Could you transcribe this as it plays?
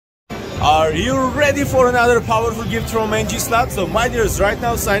Are you ready for another powerful gift from NG Slots? So my dears, right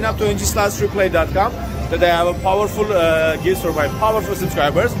now sign up to ngslots3play.com that I have a powerful gift for my powerful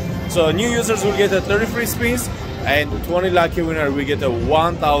subscribers. So new users will get a 30 free spins and 20 lucky winner will get a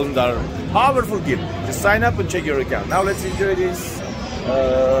 $1,000 powerful gift. Just sign up and check your account. Now let's enjoy this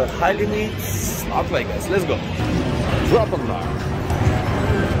high limit slot play, guys. Let's go. Drop on lock.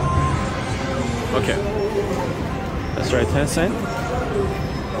 Okay. Let's try 10 cents.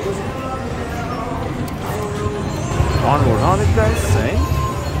 One more on it, guys. Same.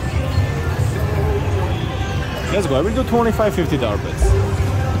 Let's go. I will do $25, $50 bets.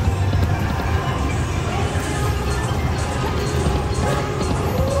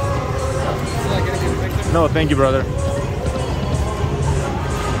 No, thank you, brother.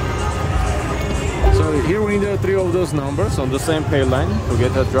 So here we need 3 of those numbers on the same pay line to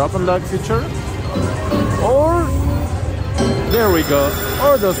get a drop and lock feature. Or there we go.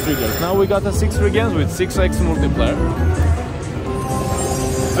 Or those triggers. Now we got a 6 free games with 6x multiplier.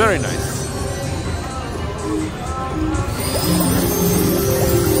 Very nice.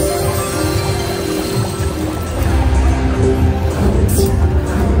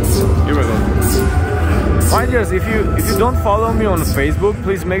 Here we go. My dears, if you don't follow me on Facebook,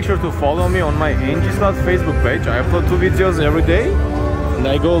 please make sure to follow me on my NG Slots Facebook page. I upload 2 videos every day. And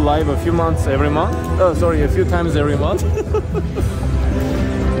I go live a few times every month.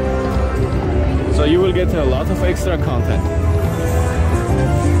 So you will get a lot of extra content.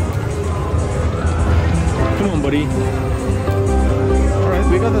 Come on, buddy. Alright,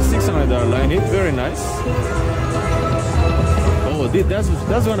 we got a $600 line hit. Very nice. Oh,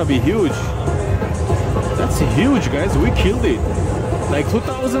 that's gonna be huge. That's huge, guys. We killed it. Like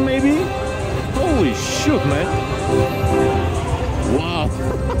 2,000 maybe? Holy shoot, man. Wow.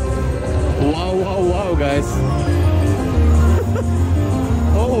 Wow, guys.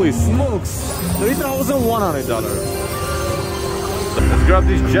 Holy smokes. $3,100. Let's grab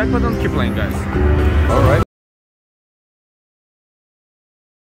this jackpot and keep playing, guys. Alright.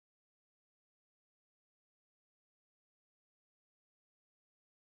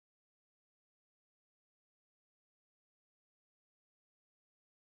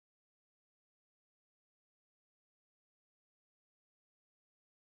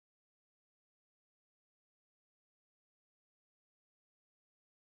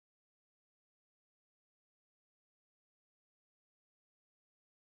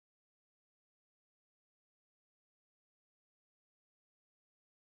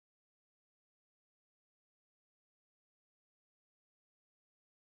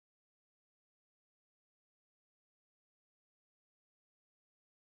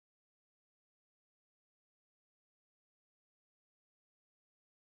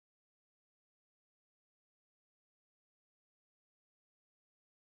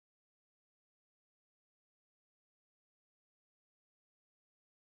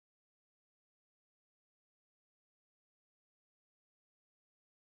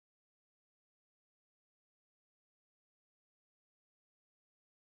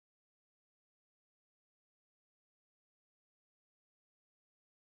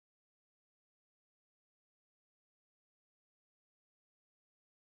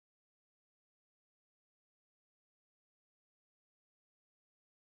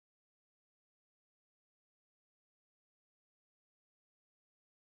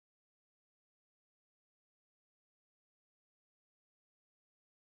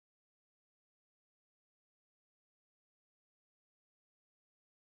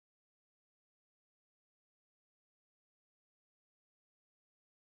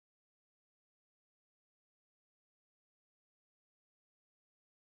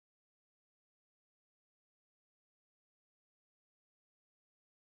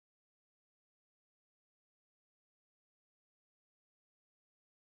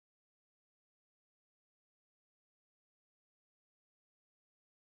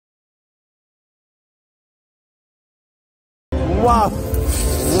 Wow,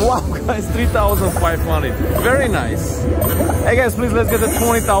 guys, 3,500. Very nice. Hey guys, please let's get the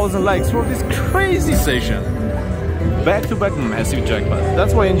 20,000 likes for this crazy session. Back-to-back massive jackpot.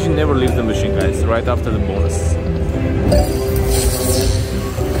 That's why NG never leaves the machine, guys, right after the bonus.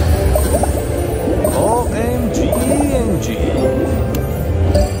 OMG, NG.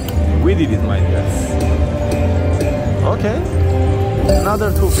 We did it, my guys. Okay,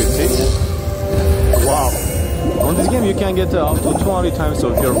 another 250. Wow. On this game you can get up to 20 times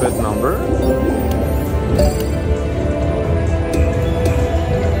of your bet number.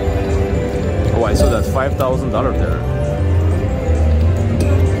 Oh, I saw that $5,000 there.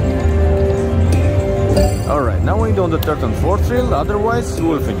 Alright, now we need on the third and fourth reel, otherwise we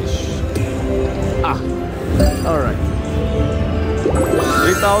will finish. Ah, all right.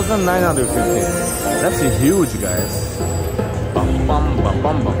 3,950. That's huge, guys. Bum bum bum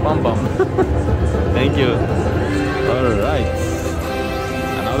bum bum bum bum. Thank you. All right.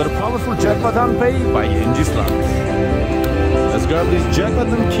 Another powerful jackpot on pay by NG Slots. Let's grab this jackpot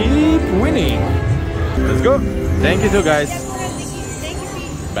and keep winning. Let's go. Thank you too, guys.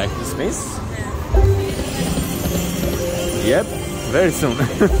 Back to space. Yep, very soon.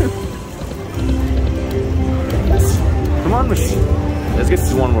 Come on, machine. Let's get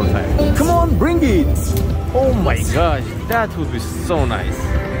this one more time. Come on, bring it. Oh my gosh, that would be so nice.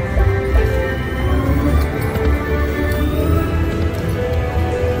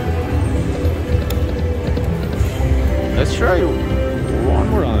 Let's try one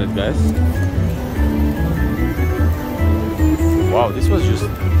more on it, guys. Wow, this was just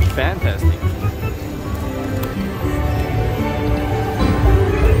fantastic.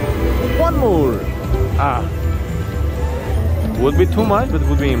 One more. Ah, would be too much, but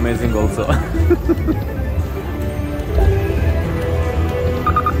would be amazing also.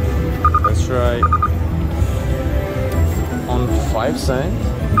 Let's try on 5 cents.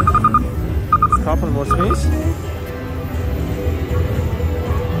 A couple more space.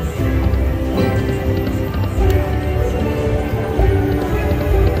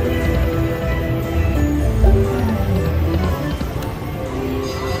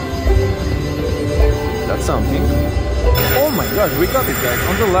 Something. Oh my gosh, we got it, guys,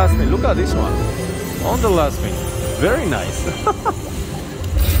 on the last spin. Look at this one on the last spin. Very nice.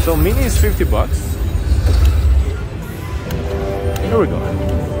 So mini is 50 bucks. Here we go.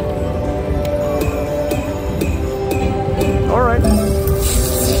 All right,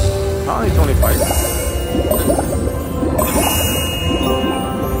 only 25.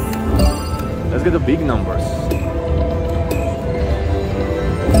 Let's get the big numbers.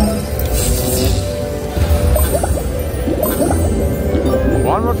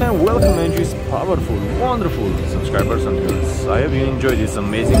 One more time, welcome NG's powerful, wonderful subscribers and viewers. I hope you enjoyed this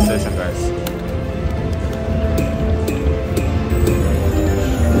amazing session, guys.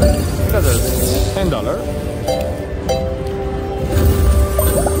 Look at this, $10.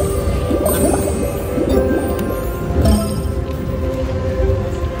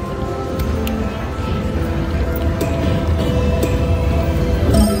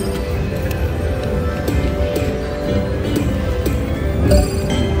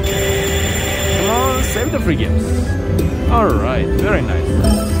 Save the free games. Alright, very nice.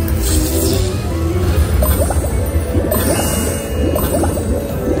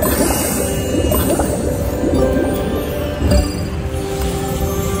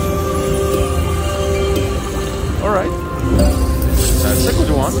 Alright, that's a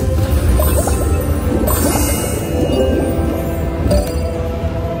good one.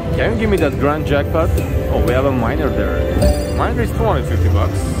 Can you give me that grand jackpot? Oh, we have a miner there. Miner is 250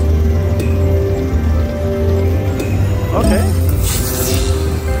 bucks. Okay.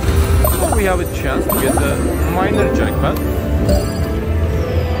 Well, we have a chance to get the minor jackpot.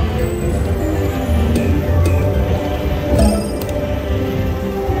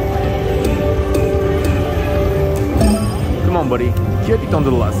 Come on, buddy. Get it on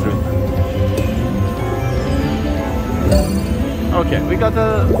the last run. Okay, we got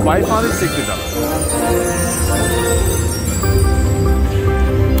a $560.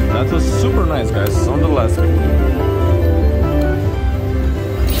 That was super nice, guys, on the last run.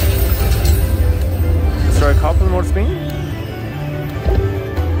 Try a couple more spin.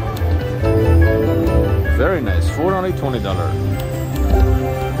 Very nice, $420.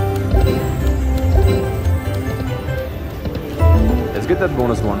 Let's get that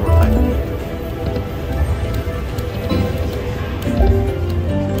bonus one more time.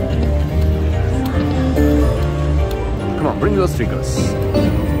 Come on, bring those triggers.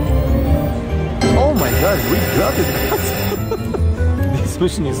 Oh my god, we got it! This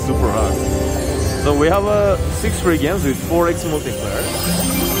machine is super hard. So we have 6 free games with 4x multiplayer.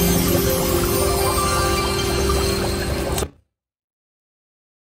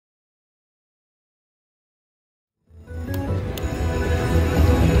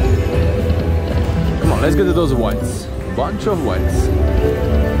 Come on, let's get to those whites. Bunch of whites.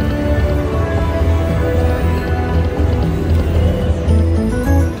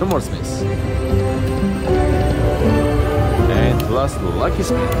 Two more spins. And last lucky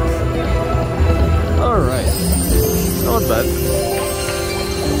spins. Alright, not bad.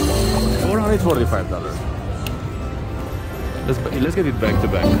 $445. Let's get it back to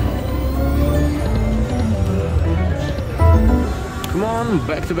back. Come on,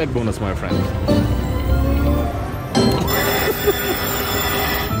 back to back bonus, my friend.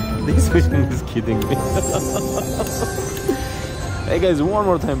 This machine is kidding me. Hey guys, one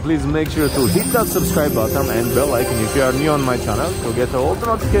more time, please make sure to hit that subscribe button and bell icon if you are new on my channel to get all the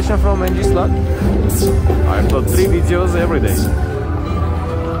notification from NG Slot. I upload 3 videos every day.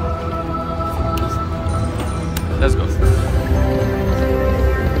 Let's go.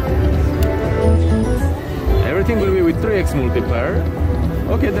 Everything will be with 3x multiplier.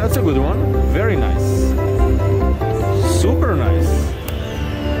 Okay, that's a good one. Very nice. Super nice.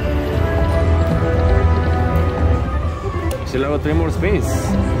 Still have 3 more spins.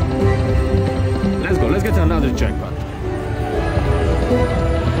 Let's go. Let's get another jackpot.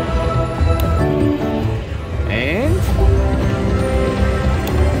 And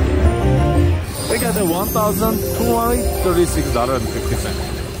we got a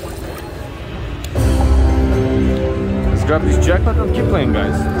 $1,236.50. Let's grab this jackpot and keep playing,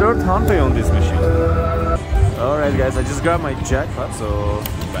 guys. 3rd handpay on this machine. Alright guys, I just grabbed my jackpot, so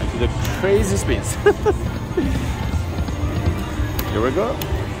back to the crazy spins. Here we go.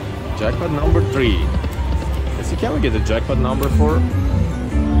 Jackpot number 3. Let's see, can we get the jackpot number 4?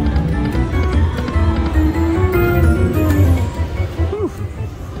 Whew.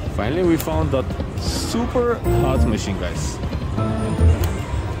 Finally we found that super hot machine, guys.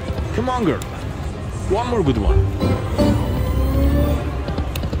 Come on, girl. One more good one.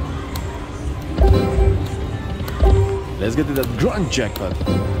 Let's get to that grand jackpot.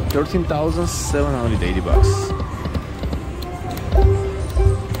 13,780 bucks.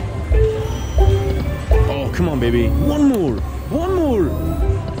 Oh, come on, baby. One more. One more.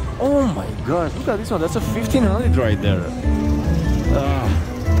 Oh my gosh, look at this one. That's a 1,500 right there.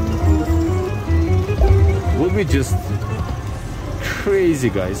 Will be just crazy,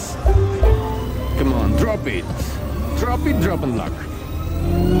 guys. Come on, drop it. Drop it, drop and luck.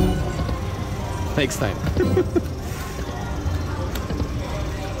 Next time.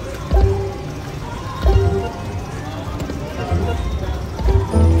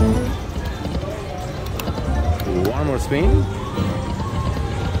 One more spin.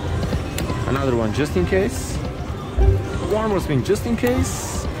 Another one just in case. One more spin just in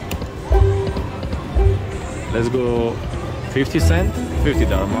case. Let's go 50 cent,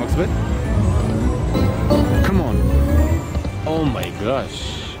 $50 max bet. Come on. Oh my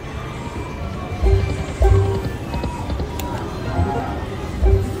gosh.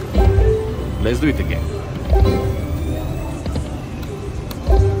 Let's do it again.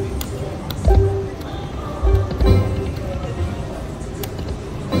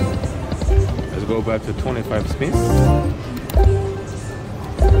 Let's go back to 25 spins.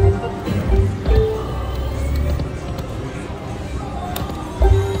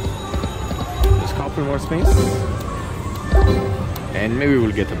 Just a couple more spins. And maybe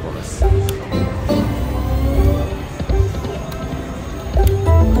we'll get a bonus.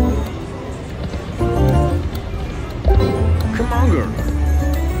 Come on, girl.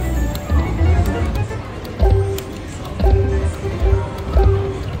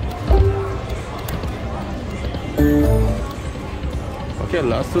 Okay,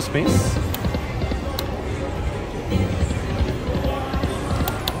 last 2 spins.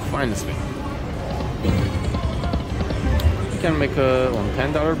 Final spin. We can make a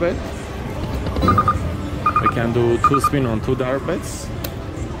 $10 bet. We can do 2 spin on $2 bets.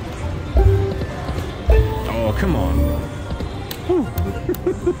 Oh, come on.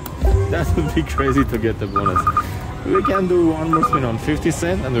 That would be crazy to get the bonus. We can do one more spin on 50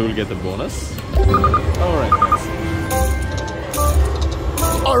 cents and we will get the bonus. Alright, guys.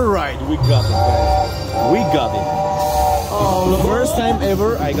 Alright, we got it, guys. We got it. Oh, the first time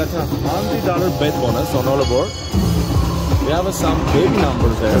ever I got a $100 bet bonus on all aboard. We have some big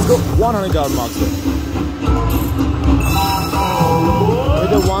numbers there. Let's go. $100 max bet.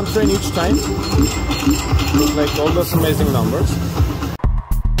 With a 1 train each time. Looks like all those amazing numbers.